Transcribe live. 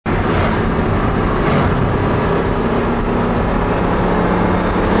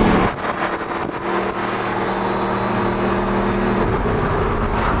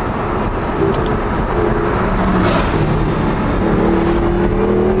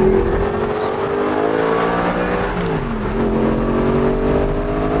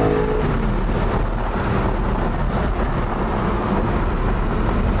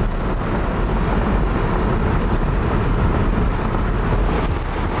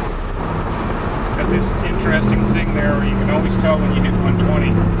interesting thing there where you can always tell when you hit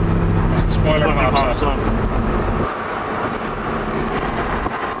 120. The spoiler pops up.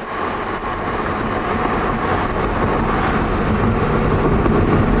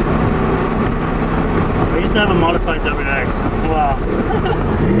 I used to have a modified WX. Wow.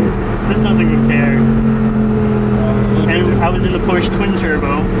 This doesn't compare. And I was in the Porsche Twin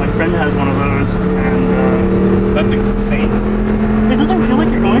Turbo. My friend has one of those, and that thing's insane. It doesn't feel like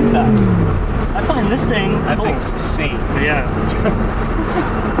you're going fast. I find this thing. That thing's insane. Yeah.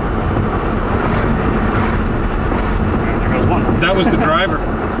 There goes one. That was the driver.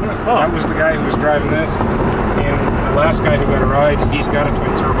 Oh. That was the guy who was driving this. And the last guy who got a ride, he's got a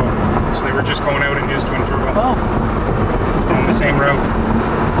twin turbo. So they were just going out in his twin turbo. Oh. On the same route.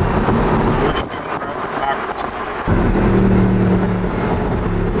 We were just doing the route backwards.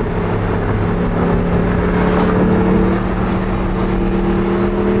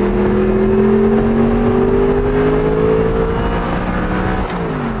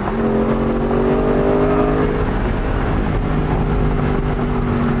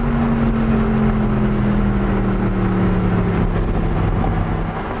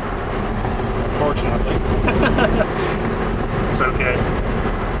 Unfortunately. It's okay.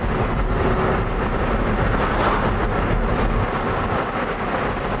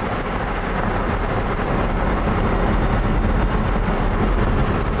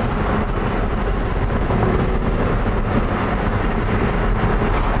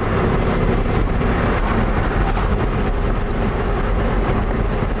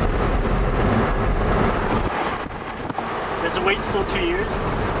 Is the wait still 2 years?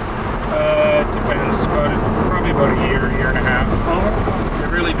 Depends. It's probably about a year and a half. Oh. It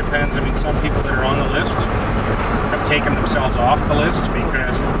really depends. I mean, some people that are on the list have taken themselves off the list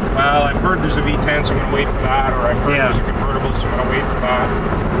because, well, I've heard there's a V10, so I'm going to wait for that, or I've heard there's a convertible, so I'm going to wait for that.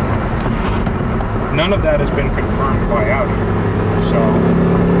 None of that has been confirmed by Audi. So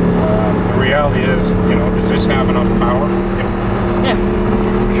the reality is, you know, does this have enough power? Yeah,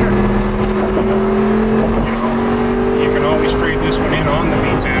 sure. You know, you can always trade this one in on the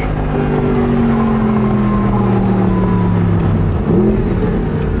V10.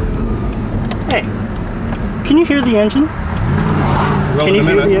 Hey, can you hear the engine? Can you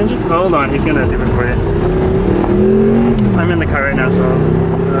hear the engine? Oh, hold on, he's gonna do it for you. I'm in the car right now, so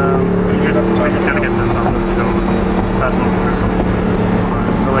we just gotta get to the top of the hill. Pass on the first one.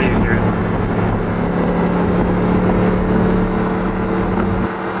 I'll let you hear it.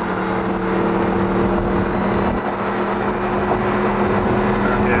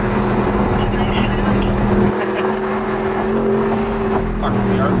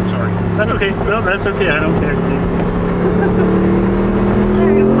 Sorry. That's okay. No, that's okay. I don't care.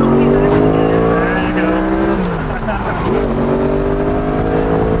 There you go.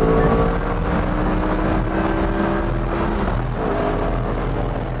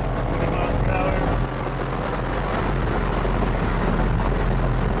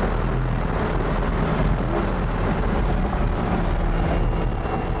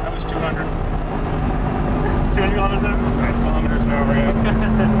 That was 200. 200 kilometers an hour? Right, kilometers an hour, yeah.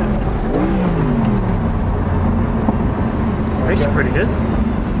 Race pretty good.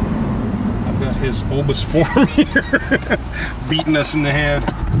 I've got his obus form here, beating us in the head.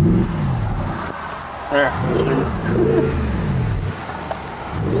 There.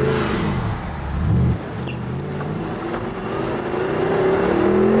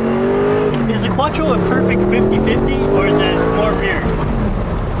 Is the Quattro a perfect 50-50, or is it more rear?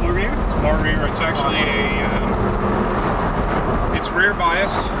 More rear? It's more rear. It's actually it's rear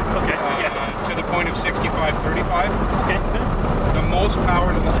biased. Okay. To the point of 65-35. Okay. Good. The most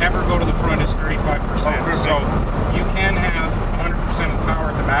power that will ever go to the front is 35%. Oh, so you can have 100% of the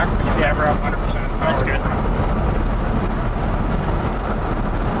power at the back, but you'll never have 100% of the power at the front.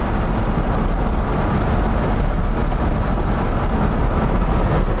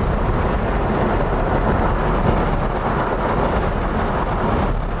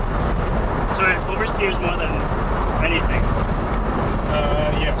 So it oversteers more than anything.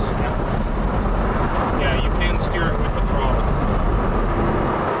 Yes. Yeah, you can steer it with the throttle.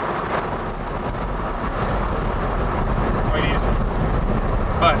 Quite easily.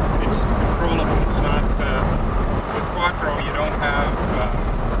 But it's controllable. It's not, with Quattro you don't have,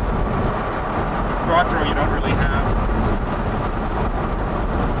 with Quattro you don't really have,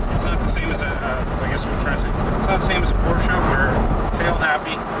 it's not the same as I guess what I'm trying to say, it's not the same as a Porsche where tail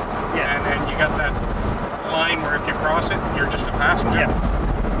happy, and then you got that line where if you cross it, you're just a passenger. Yeah.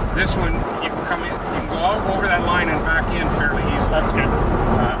 This one, you can come in, you can go out over that line and back in fairly easily. That's good.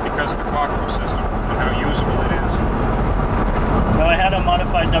 Because of the Quattro system and how usable it is. No, I had a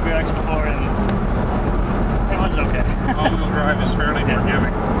modified WX before, and okay. All-wheel drive is fairly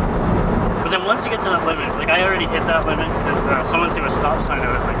forgiving. But then once you get to that limit, like I already hit that limit because someone threw a stop sign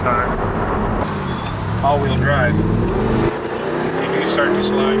out of my car. All-wheel drive. If you do start to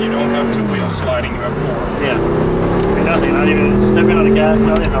slide, you don't have two wheels sliding, you have four. Yeah. Nothing, not even stepping on the gas,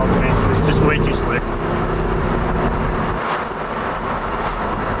 nothing helped me. It's just way too slick.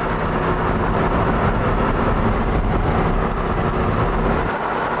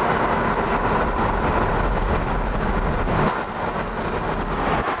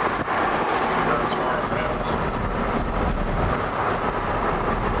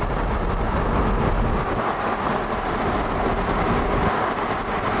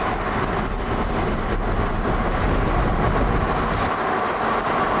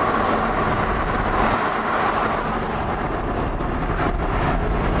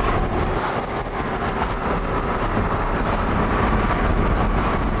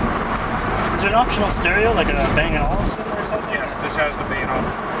 Is there an optional stereo, like a Bang & Olufsen or something? Yes, this has the Bang &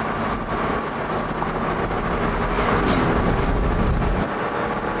 Olufsen.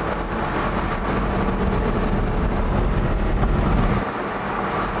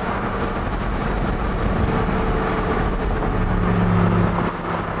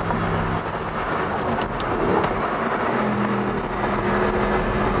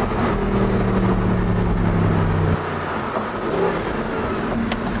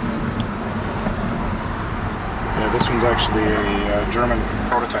 This one's actually a German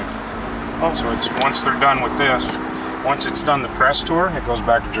prototype. Oh. So it's once they're done with this, once it's done the press tour, it goes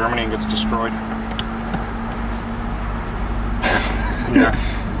back to Germany and gets destroyed. Yeah.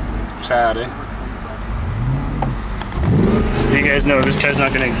 Sad, eh? So you guys know this car's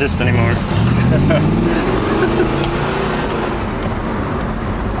not going to exist anymore.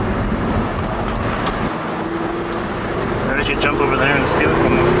 Maybe I should jump over there and steal it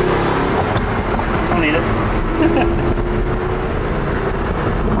from them. Don't need it.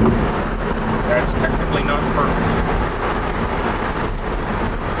 That's technically not perfect.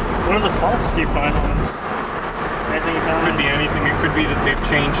 What are the faults do you find on this? Anything you found? Could be anything. It could be that they've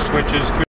changed switches.